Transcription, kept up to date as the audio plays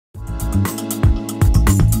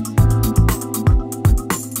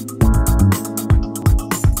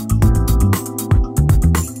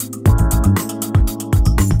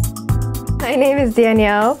is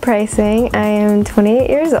Danielle Pricing. I am 28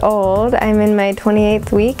 years old. I'm in my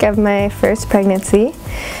 28th week of my first pregnancy.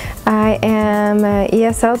 I am an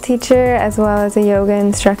ESL teacher as well as a yoga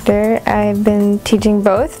instructor. I've been teaching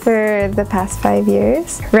both for the past 5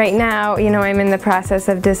 years. Right now, I'm in the process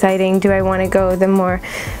of deciding, do I want to go the more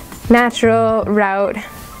natural route,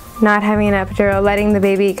 not having an epidural, letting the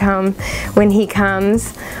baby come when he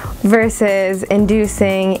comes, versus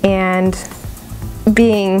inducing and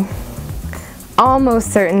being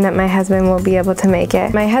almost certain that my husband will be able to make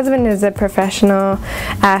it. My husband is a professional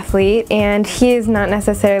athlete, and his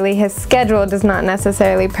schedule does not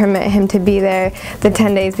necessarily permit him to be there the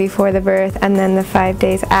 10 days before the birth and then the 5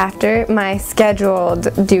 days after my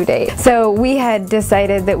scheduled due date. So we had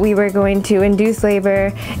decided that we were going to induce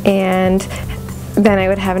labor, and then I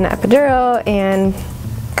would have an epidural and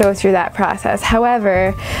go through that process.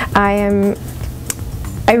 However,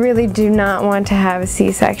 I really do not want to have a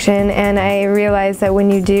C-section, and I realize that when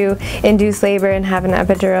you do induce labor and have an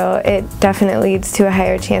epidural, it definitely leads to a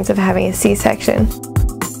higher chance of having a C-section.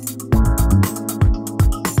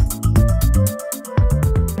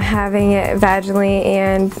 Having it vaginally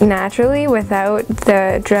and naturally without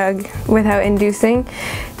the drug, without inducing,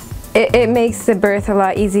 it makes the birth a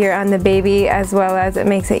lot easier on the baby, as well as it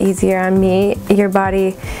makes it easier on me. Your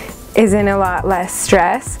body is in a lot less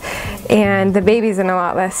stress, and the baby's in a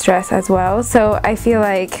lot less stress as well. So I feel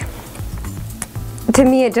like, to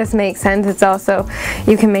me, it just makes sense. It's also,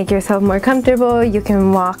 you can make yourself more comfortable, you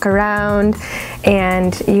can walk around,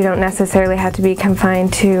 and you don't necessarily have to be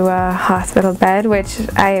confined to a hospital bed, which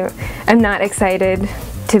I am not excited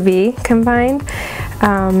to be confined.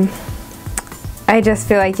 I just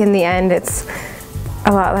feel like in the end it's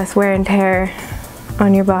a lot less wear and tear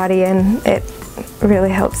on your body, and it really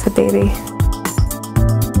helps the baby.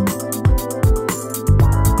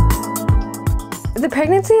 The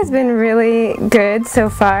pregnancy has been really good so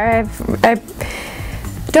far. I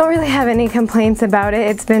don't really have any complaints about it.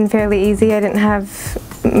 It's been fairly easy. I didn't have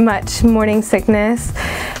much morning sickness.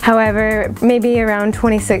 However, maybe around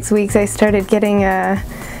 26 weeks I started getting a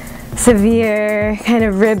severe kind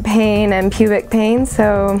of rib pain and pubic pain.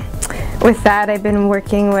 So with that, I've been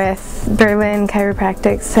working with Berlin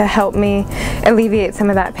chiropractics to help me alleviate some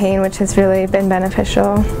of that pain, which has really been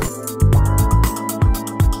beneficial.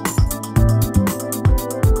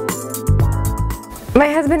 My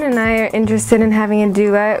husband and I are interested in having a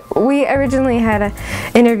doula. We originally had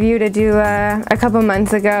interviewed a doula a couple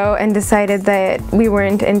months ago and decided that we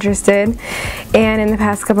weren't interested. And in the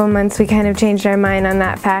past couple months we kind of changed our mind on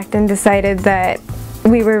that fact and decided that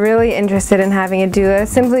we were really interested in having a doula,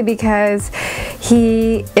 simply because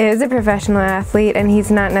he is a professional athlete and he's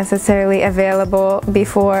not necessarily available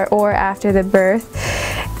before or after the birth.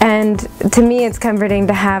 And to me, it's comforting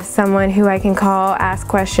to have someone who I can call, ask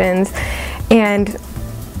questions, and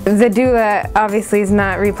the doula obviously is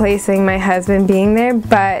not replacing my husband being there,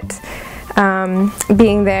 but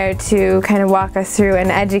being there to kind of walk us through and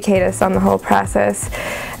educate us on the whole process,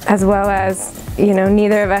 as well as,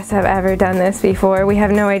 neither of us have ever done this before. We have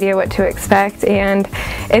no idea what to expect, and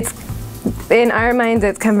it's, in our minds,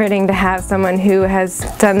 it's comforting to have someone who has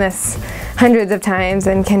done this hundreds of times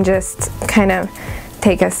and can just kind of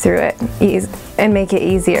take us through it and make it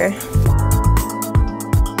easier.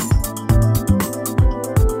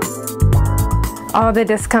 All the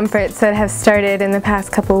discomforts that have started in the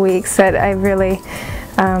past couple weeks that I really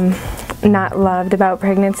not loved about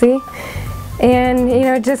pregnancy. And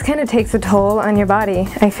it just kind of takes a toll on your body.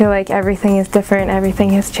 I feel like everything is different, everything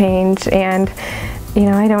has changed, and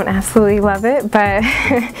I don't absolutely love it, but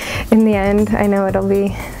in the end I know it'll be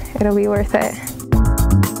worth it.